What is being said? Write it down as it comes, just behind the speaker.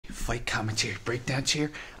Fight Commentary Breakdown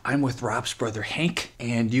Chair. I'm with Rob's brother Hank,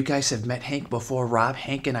 and you guys have met Hank before. Rob,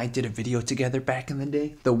 Hank and I did a video together back in the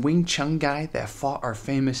day. The Wing Chun guy that fought our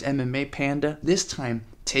famous MMA panda, this time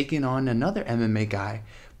taking on another MMA guy,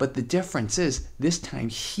 but the difference is this time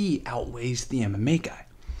he outweighs the MMA guy.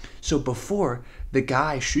 So before, the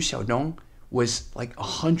guy, Xu Xiaodong, was like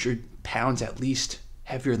 100 pounds at least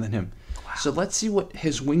heavier than him. Wow. So let's see what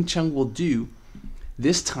his Wing Chun will do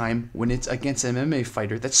this time when it's against an MMA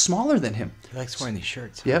fighter that's smaller than him. He likes wearing these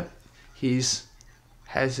shirts. Yep.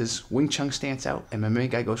 Has his Wing Chun stance out. MMA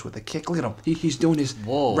guy goes with a kick. Look at him. He's doing his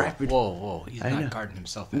rapid... Whoa. He's not guarding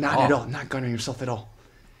himself at all. Not at all. Not guarding himself at all.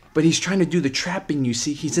 But he's trying to do the trapping, you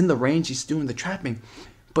see. He's in the range. He's doing the trapping.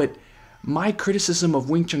 But my criticism of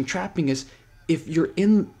Wing Chun trapping is if you're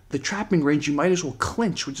in the trapping range, you might as well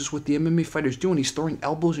clinch, which is what the MMA fighter's doing. He's throwing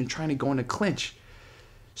elbows and trying to go in a clinch.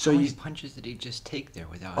 So how many punches did he just take there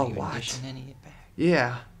without even dishing any back?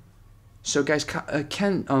 Yeah. So guys,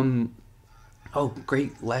 oh,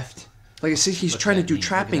 great left. Like I said, he's trying to do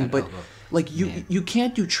trapping, but like you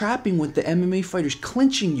can't do trapping with the MMA fighters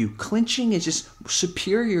clinching you. Clinching is just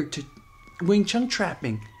superior to Wing Chun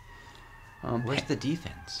trapping. Where's the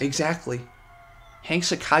defense? Exactly.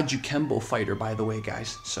 Hank's a Kaju Kembo fighter, by the way,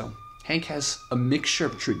 guys. So Hank has a mixture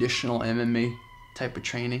of traditional MMA type of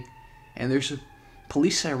training, and there's a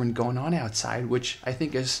police siren going on outside, which I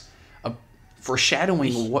think is a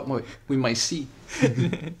foreshadowing of what we might see.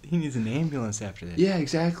 He needs an ambulance after this. Yeah,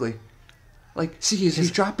 exactly. Like, see, he's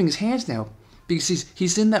dropping his hands now because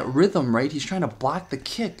he's in that rhythm, right? He's trying to block the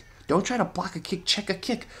kick. Don't try to block a kick, check a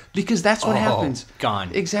kick, because that's what happens.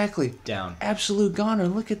 Gone. Exactly. Down. Absolute goner.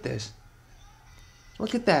 Look at this.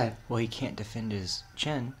 Look at that. Well, he can't defend his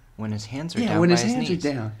chin when his hands are down. Yeah, when his by hands knees.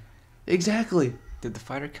 are down. Exactly. Did the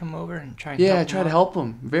fighter come over and try to help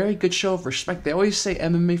him? Very good show of respect. They always say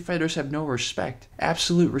MMA fighters have no respect.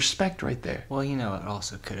 Absolute respect right there. Well, you know, it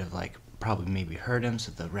also could have, like, probably maybe hurt him,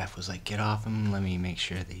 so the ref was like, get off him, let me make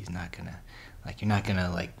sure that he's not gonna, like, you're not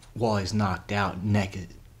gonna, like, while he's knocked out,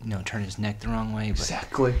 turn his neck the wrong way. But,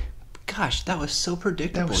 exactly. Gosh, that was so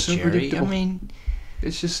predictable, that was so Jerry. predictable. I mean,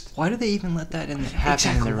 it's just... Why did they even let that happen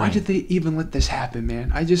exactly. in the ring? Why did they even let this happen,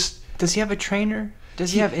 man? Does he have a trainer?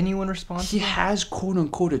 Does he have anyone responsible? He has,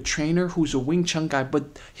 quote-unquote, a trainer who's a Wing Chun guy,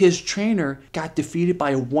 but his trainer got defeated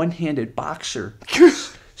by a one-handed boxer.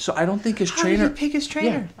 So I don't think his trainer... How did he pick his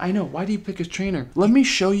trainer? Yeah, I know. Why do you pick his trainer? Let me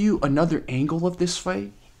show you another angle of this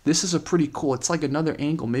fight. This is a pretty cool... It's like another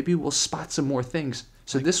angle. Maybe we'll spot some more things.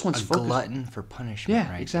 So like this one's focused. A glutton for punishment,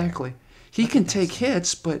 yeah, exactly. He can take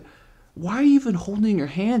hits, but why are you even holding your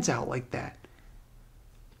hands out like that?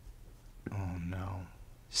 Oh, no.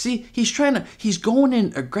 See, he's going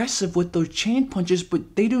in aggressive with those chain punches,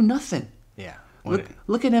 but they do nothing. Yeah.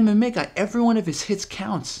 Look at MMA guy. Every one of his hits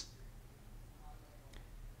counts.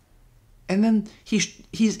 And then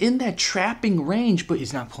he's in that trapping range, but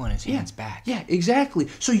he's not pulling his hands back. Yeah, exactly.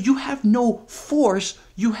 So you have no force,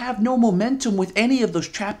 you have no momentum with any of those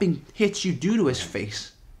trapping hits you do to his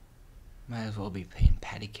face. Might as well be paying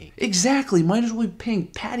patty cake. Exactly. Might as well be paying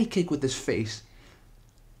patty cake with his face.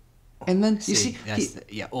 And then you see, there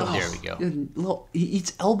we go. He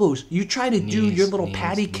eats elbows. You try to do your little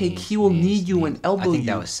patty cake, he will knee you and elbow you. I think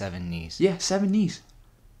that was 7 knees. Yeah, 7 knees.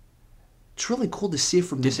 It's really cool to see it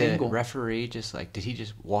from this angle. Did the referee did he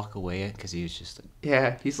just walk away because he was just like...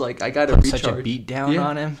 Yeah, he's like, I gotta recharge. Such a beat down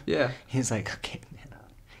on him. Yeah. He's like, okay, man, I'll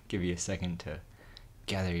give you a second to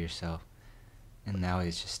gather yourself. And now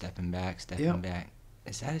he's just stepping back.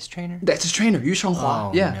 Is that his trainer? That's his trainer, Yu Changhua.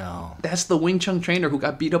 Oh, yeah. no. That's the Wing Chun trainer who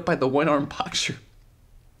got beat up by the one-armed boxer.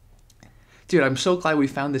 Dude, I'm so glad we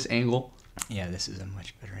found this angle. Yeah, this is a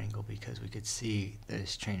much better angle because we could see that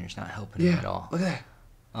his trainer's not helping him at all. Look at that.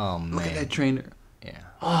 Oh, man. Look at that trainer. Yeah.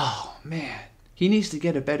 Oh, man. He needs to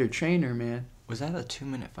get a better trainer, man. Was that a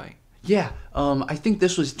 2-minute fight? Yeah. I think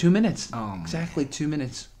this was 2 minutes. Oh, exactly man. 2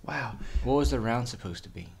 minutes. Wow. What was the round supposed to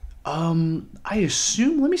be? I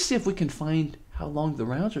assume... Let me see if we can find how long the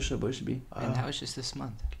rounds are supposed to be. And that was just this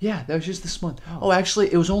month. Yeah, that was just this month. Oh,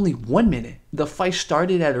 actually, it was only 1 minute. The fight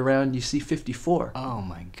started at around, 54. Oh,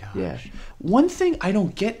 my gosh. Yeah. One thing I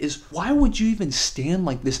don't get is why would you even stand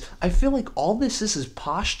like this? I feel like all this is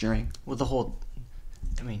posturing. Well,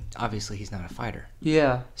 obviously he's not a fighter.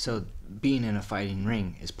 Yeah. So being in a fighting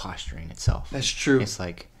ring is posturing itself. That's true. It's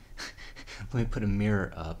like, let me put a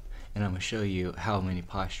mirror up and I'm going to show you how many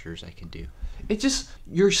postures I can do.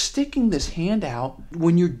 You're sticking this hand out.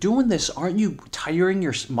 When you're doing this, aren't you tiring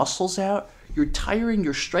your muscles out? You're tiring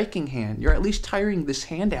your striking hand. You're at least tiring this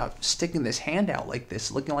hand out, sticking this hand out like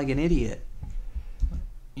this, looking like an idiot.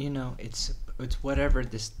 You know, it's whatever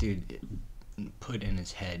this dude put in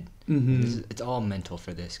his head. Mm-hmm. It's all mental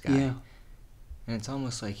for this guy. Yeah. And it's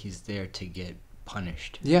almost like he's there to get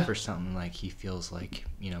punished for something like he feels like,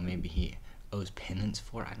 maybe he owes penance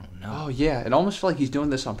for. I don't know. Oh, yeah. It almost feels like he's doing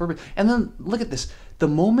this on purpose. And then, look at this. The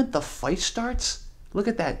moment the fight starts, look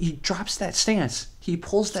at that. He drops that stance. He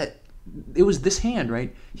pulls that. It was this hand,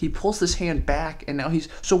 right? He pulls this hand back, and now he's...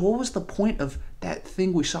 So what was the point of that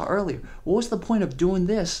thing we saw earlier? What was the point of doing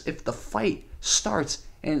this if the fight starts?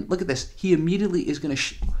 And look at this. He immediately is going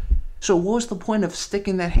to... So what was the point of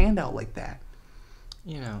sticking that hand out like that?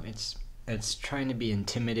 It's trying to be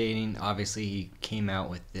intimidating. Obviously, he came out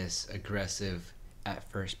with this aggressive at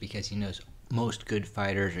first because he knows most good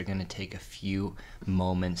fighters are going to take a few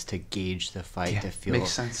moments to gauge the fight to feel...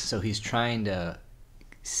 Makes sense. So he's trying to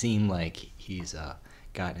seem like he's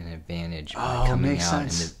got an advantage by coming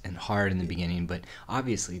out and hard in the beginning. But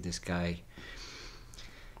obviously, this guy...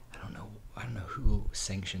 I don't know who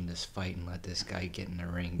sanctioned this fight and let this guy get in the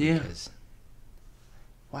ring because...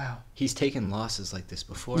 Wow. He's taken losses like this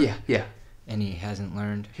before. Yeah. And he hasn't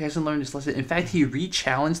learned. He hasn't learned his lesson. In fact, he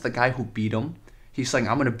re-challenged the guy who beat him. He's like,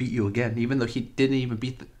 I'm going to beat you again, even though he didn't even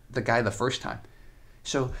beat the guy the first time.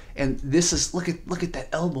 So, and this is, look at that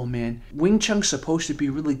elbow, man. Wing Chun's supposed to be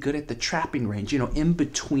really good at the trapping range. In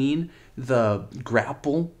between the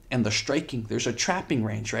grapple and the striking, there's a trapping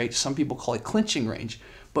range, right? Some people call it clinching range.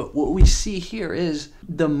 But what we see here is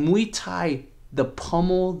the Muay Thai, the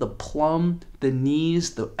pummel, the plum, the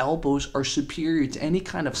knees, the elbows are superior to any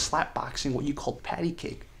kind of slap boxing, what you call patty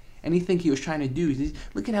cake. Anything he was trying to do.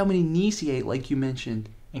 Look at how many knees he ate, like you mentioned.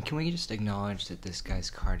 And can we just acknowledge that this guy's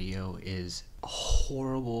cardio is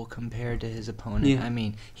horrible compared to his opponent? Yeah. I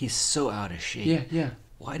mean, he's so out of shape. Yeah.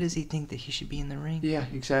 Why does he think that he should be in the ring? Yeah,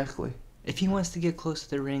 exactly. If he wants to get close to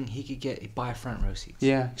the ring, he could buy front row seats.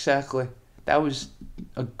 Yeah, exactly. That was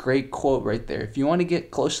a great quote right there. If you want to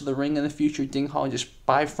get close to the ring in the future, Ding Hao, just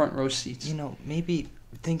buy front row seats. Maybe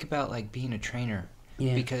think about like being a trainer.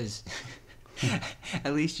 Yeah. Because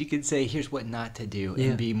at least you could say, here's what not to do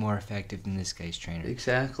and be more effective than this guy's trainer.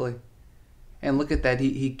 Exactly. And look at that.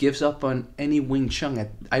 He gives up on any Wing Chun.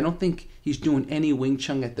 I don't think he's doing any Wing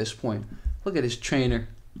Chun at this point. Look at his trainer.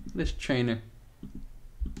 This trainer.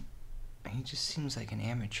 He just seems like an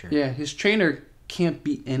amateur. Yeah, his trainer can't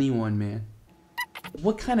beat anyone, man.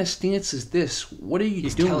 What kind of stance is this? What are you doing?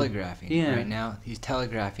 He's telegraphing right now. He's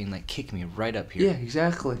telegraphing, like, kick me right up here. Yeah,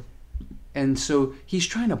 exactly. And so he's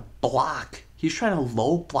trying to block. He's trying to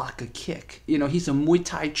low block a kick. He's a Muay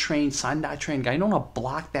Thai trained, Sanda trained guy. You don't want to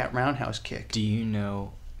block that roundhouse kick. Do you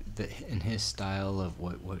know that in his style of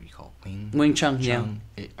what do you call it? Wing Chun, yeah.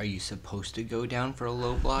 Are you supposed to go down for a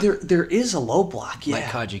low block? There is a low block, yeah. Like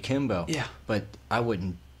Kaji Kimbo. Yeah. But I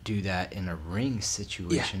wouldn't do that in a ring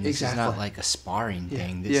situation. Yeah, this is not like a sparring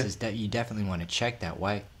thing. This is that you definitely want to check that.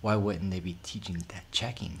 Why wouldn't they be teaching that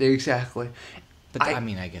checking? Exactly. But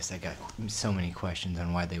I guess I got so many questions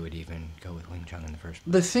on why they would even go with Wing Chun in the first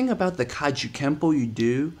place. The thing about the Kaju Kempo you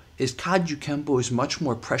do is Kaju Kempo is much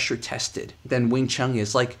more pressure tested than Wing Chun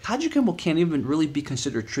is. Like, Kaju Kempo can't even really be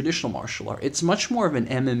considered traditional martial art. It's much more of an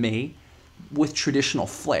MMA with traditional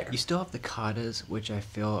flair. You still have the katas, which I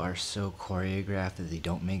feel are so choreographed that they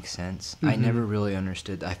don't make sense. I never really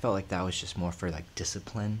understood. I felt like that was just more for like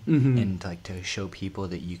discipline and like to show people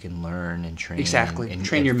that you can learn and train. Exactly. And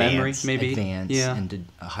train your memory, maybe. Advance into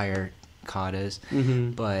higher katas.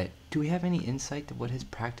 But do we have any insight to what his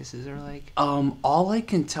practices are like? All I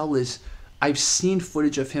can tell is I've seen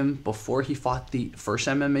footage of him before he fought the first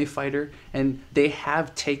MMA fighter, and they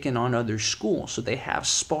have taken on other schools, so they have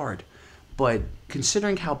sparred. But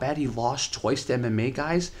considering how bad he lost twice to MMA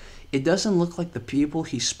guys, it doesn't look like the people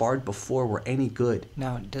he sparred before were any good.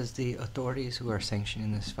 Now, does the authorities who are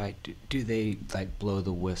sanctioning this fight, do they like blow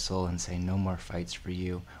the whistle and say no more fights for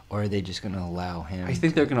you? Or are they just going to allow him? I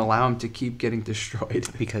think they're going to allow him to keep getting destroyed.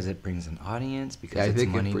 Because it brings an audience? Because I it's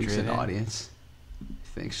think money it brings driven? an audience.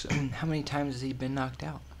 I think so. How many times has he been knocked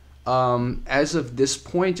out? As of this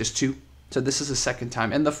point, just 2. So this is the second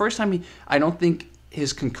time. And the first time, I don't think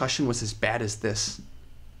his concussion was as bad as this.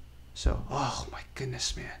 So, oh my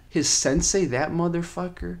goodness, man. His sensei, that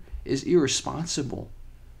motherfucker, is irresponsible.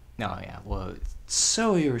 No, yeah, well...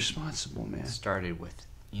 So irresponsible, man. It started with,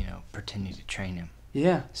 pretending to train him.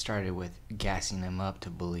 Yeah. Started with gassing him up to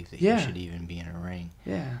believe that he should even be in a ring.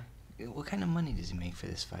 Yeah. What kind of money does he make for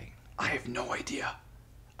this fight? I have no idea.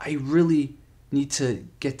 I really need to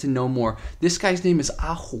get to know more. This guy's name is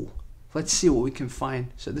Ahu. Let's see what we can find.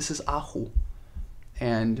 So this is Ahu.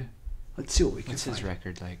 And let's see what we can find. What's his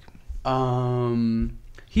record like?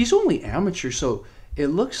 He's only amateur, so it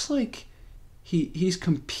looks like he's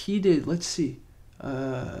competed. Let's see.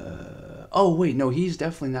 Oh wait, no, he's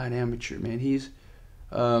definitely not amateur, man. He's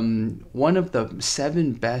one of the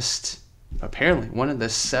 7 best. Apparently, one of the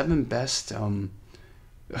 7 best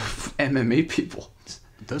MMA people.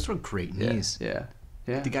 Those were great knees. Yeah.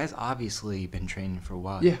 Yeah. The guy's obviously been training for a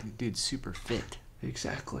while. Yeah. The dude's super fit.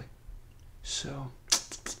 Exactly. So,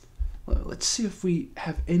 let's see if we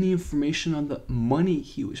have any information on the money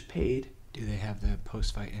he was paid. Do they have the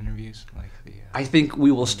post-fight interviews? I think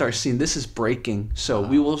we will start seeing. This is breaking, so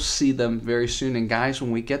we will see them very soon. And guys,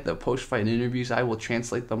 when we get the post-fight interviews, I will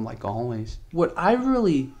translate them like always. What I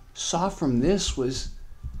really saw from this was,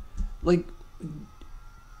 like,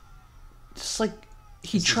 just like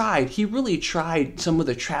he really tried some of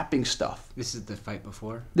the trapping stuff. This is the fight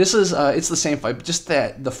before? This is, it's the same fight, but just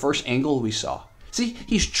that the first angle we saw. See,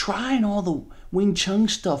 he's trying all the Wing Chun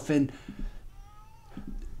stuff, and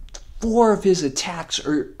 4 of his attacks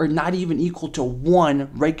are not even equal to 1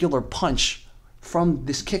 regular punch from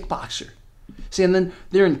this kickboxer. See, and then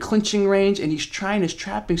they're in clinching range, and he's trying his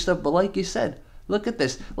trapping stuff, but like you said, look at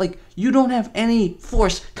this. Like, you don't have any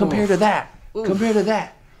force compared to that. Oof. Compared to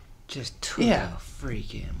that. Just took a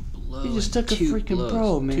freaking blow. He just took a freaking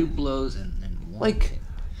blow, man. 2 blows and 1.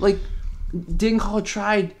 Like Ding Hao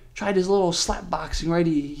tried his little slap boxing, right?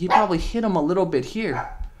 He probably hit him a little bit here,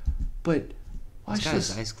 but watch this.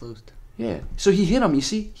 This. Eyes closed. Yeah. So he hit him. You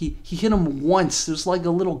see, he hit him once. It was like a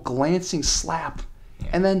little glancing slap,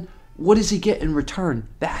 and then what does he get in return?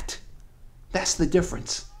 That's the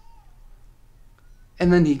difference.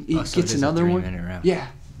 And then he gets another one. 3-minute round. Yeah.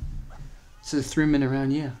 It's a 3-minute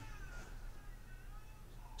round. Yeah.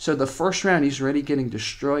 So the first round, he's already getting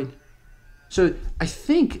destroyed. So I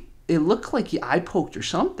think it looked like he eye poked or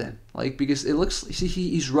something, like, because it looks. See,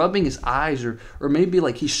 he's rubbing his eyes, or maybe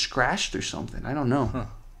like he scratched or something. I don't know. Huh.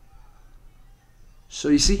 So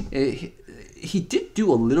you see, he did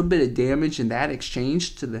do a little bit of damage in that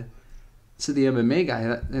exchange to the MMA guy,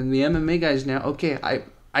 and the MMA guy is now okay.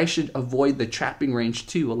 I should avoid the trapping range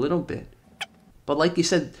too a little bit. But like you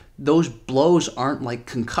said, those blows aren't like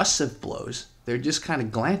concussive blows. They're just kind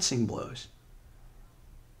of glancing blows.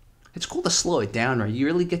 It's cool to slow it down, right? You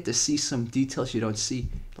really get to see some details you don't see.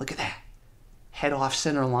 Look at that. Head off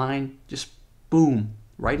center line. Just boom.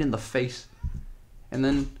 Right in the face. And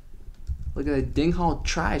then look at that. Ding Hao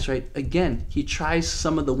tries, right? Again, he tries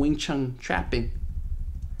some of the Wing Chun trapping.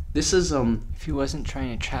 This is if he wasn't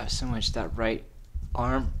trying to trap so much, that right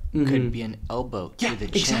arm could be an elbow to the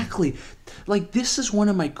chin. Exactly. Like, this is one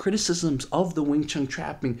of my criticisms of the Wing Chun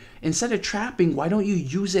trapping. Instead of trapping, why don't you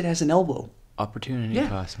use it as an elbow? Opportunity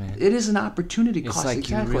cost, man. It is an opportunity cost. It's like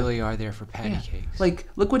exactly. You really are there for patty cakes. Like,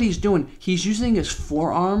 look what he's doing. He's using his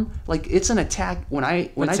forearm. Like, it's an attack. When I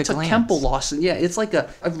took Kempo Lawson, it's like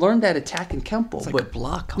I've learned that attack in Kempo. It's like a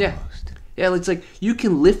block almost. Yeah, it's like you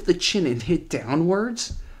can lift the chin and hit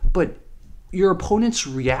downwards, but your opponent's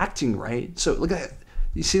reacting, right? So look at that.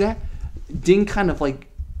 You see that? Ding kind of like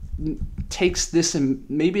takes this, and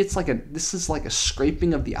maybe it's like this is like a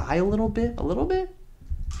scraping of the eye a little bit.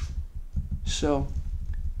 So,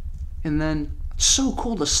 and then it's so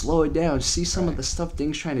cool to slow it down, see some of the stuff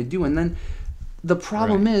Ding's trying to do, and then the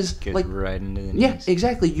problem is get like right into the knees. Yeah,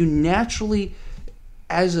 exactly. You naturally,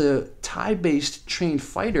 as a Thai-based trained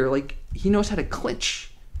fighter, like, he knows how to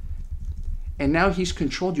clinch, and now he's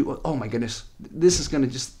controlled you. Oh my goodness, this is gonna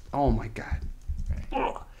just. Oh my god.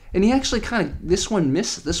 Right. And he actually kind of, this one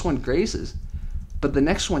misses, this one grazes, but the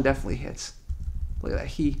next one definitely hits. Look at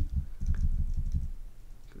that.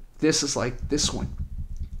 This is like this one.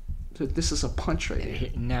 So this is a punch right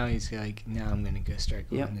here. Now he's like, now I'm gonna go start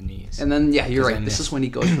going to the knees. And then you're right. This is when he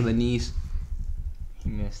goes for the knees. He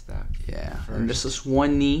missed that. Yeah. First. And this is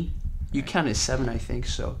 1 knee. You counted 7, I think.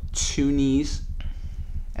 So 2 knees,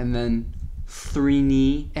 and then 3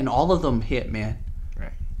 knee, and all of them hit, man.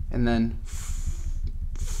 Right. And then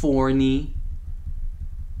 4 knee.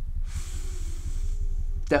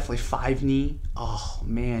 Definitely 5 knee. Oh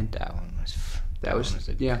man. That was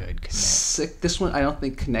a good connect. 6. This one I don't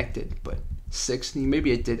think connected, but 6 knee.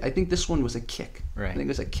 Maybe it did. I think this one was a kick. Right. I think it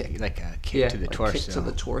was a kick. Like a kick to the torso. Kick to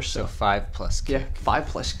the torso. So 5 plus kick. Yeah, 5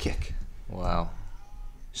 plus kick. Wow.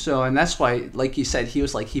 So, and that's why, like you said, he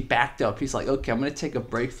was like, he backed up. He's like, okay, I'm going to take a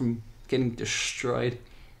break from getting destroyed.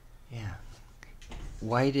 Yeah.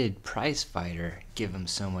 Why did Prize Fighter give him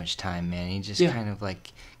so much time, man? He just kind of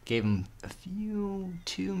like gave him a few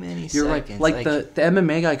too many seconds. You're right. Like the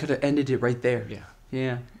MMA guy could have ended it right there. Yeah.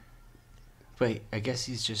 Yeah. But I guess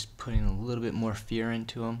he's just putting a little bit more fear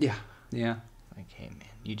into him. Yeah. Yeah. Like, hey, man,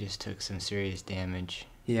 you just took some serious damage.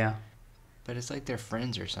 Yeah. But it's like they're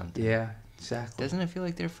friends or something. Yeah, exactly. Doesn't it feel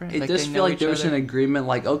like they're friends? It does feel like there was an agreement,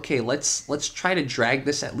 like, okay, let's try to drag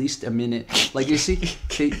this at least a minute. Like, you see,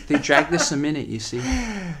 they drag this a minute, you see.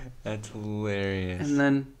 That's hilarious. And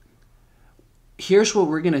then here's what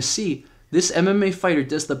we're gonna see. This MMA fighter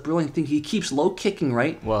does the brilliant thing. He keeps low kicking,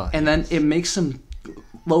 right? Well, and then it makes him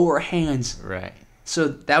lower hands. Right. So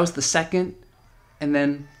that was the second, and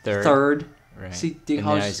then third. Right. See, Ding and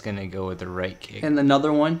Hao's, now he's gonna go with the right kick. And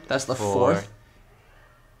another one. That's the fourth.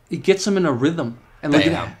 It gets him in a rhythm. And look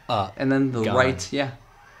at that. Up. And then the Gone. right. Yeah.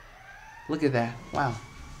 Look at that. Wow.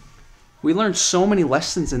 We learned so many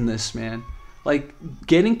lessons in this, man. Like,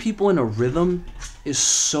 getting people in a rhythm is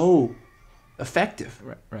so effective.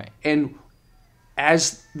 Right. And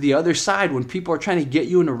as the other side, when people are trying to get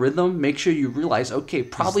you in a rhythm, make sure you realize, okay,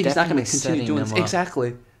 probably he's not going to continue doing this.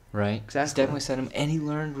 Exactly. Right. Exactly. It's definitely set him, and he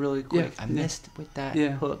learned really quick. Yeah. I missed with that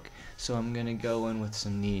hook, so I'm gonna go in with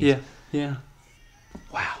some knees. Yeah. Yeah.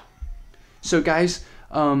 Wow. So guys,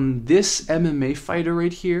 this MMA fighter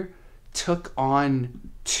right here took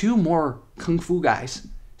on 2 more Kung Fu guys.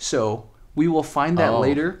 So we will find that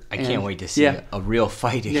later. I can't wait to see a real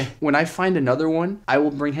fighting. Yeah. When I find another one, I will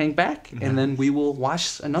bring Hank back, and then we will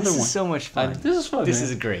watch another one. This is so much fun. This is fun. This man.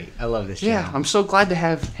 is great. I love this. Yeah, channel. I'm so glad to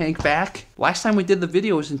have Hank back. Last time we did the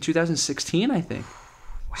video was in 2016, I think.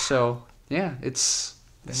 Wow. So yeah, it's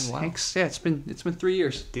Hank's. Yeah, it's been 3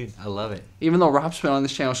 years. Dude, I love it. Even though Rob's been on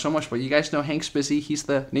this channel so much, but you guys know Hank's busy. He's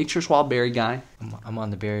the Nature's Wild Berry guy. I'm on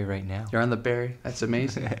the berry right now. You're on the berry. That's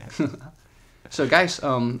amazing. So guys,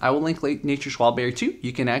 I will link Nature's Wild Berry too.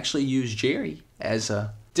 You can actually use Jerry as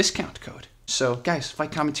a discount code. So guys,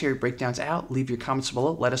 fight commentary breakdowns out. Leave your comments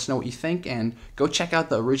below. Let us know what you think, and go check out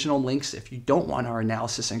the original links if you don't want our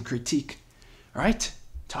analysis and critique. All right,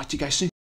 talk to you guys soon.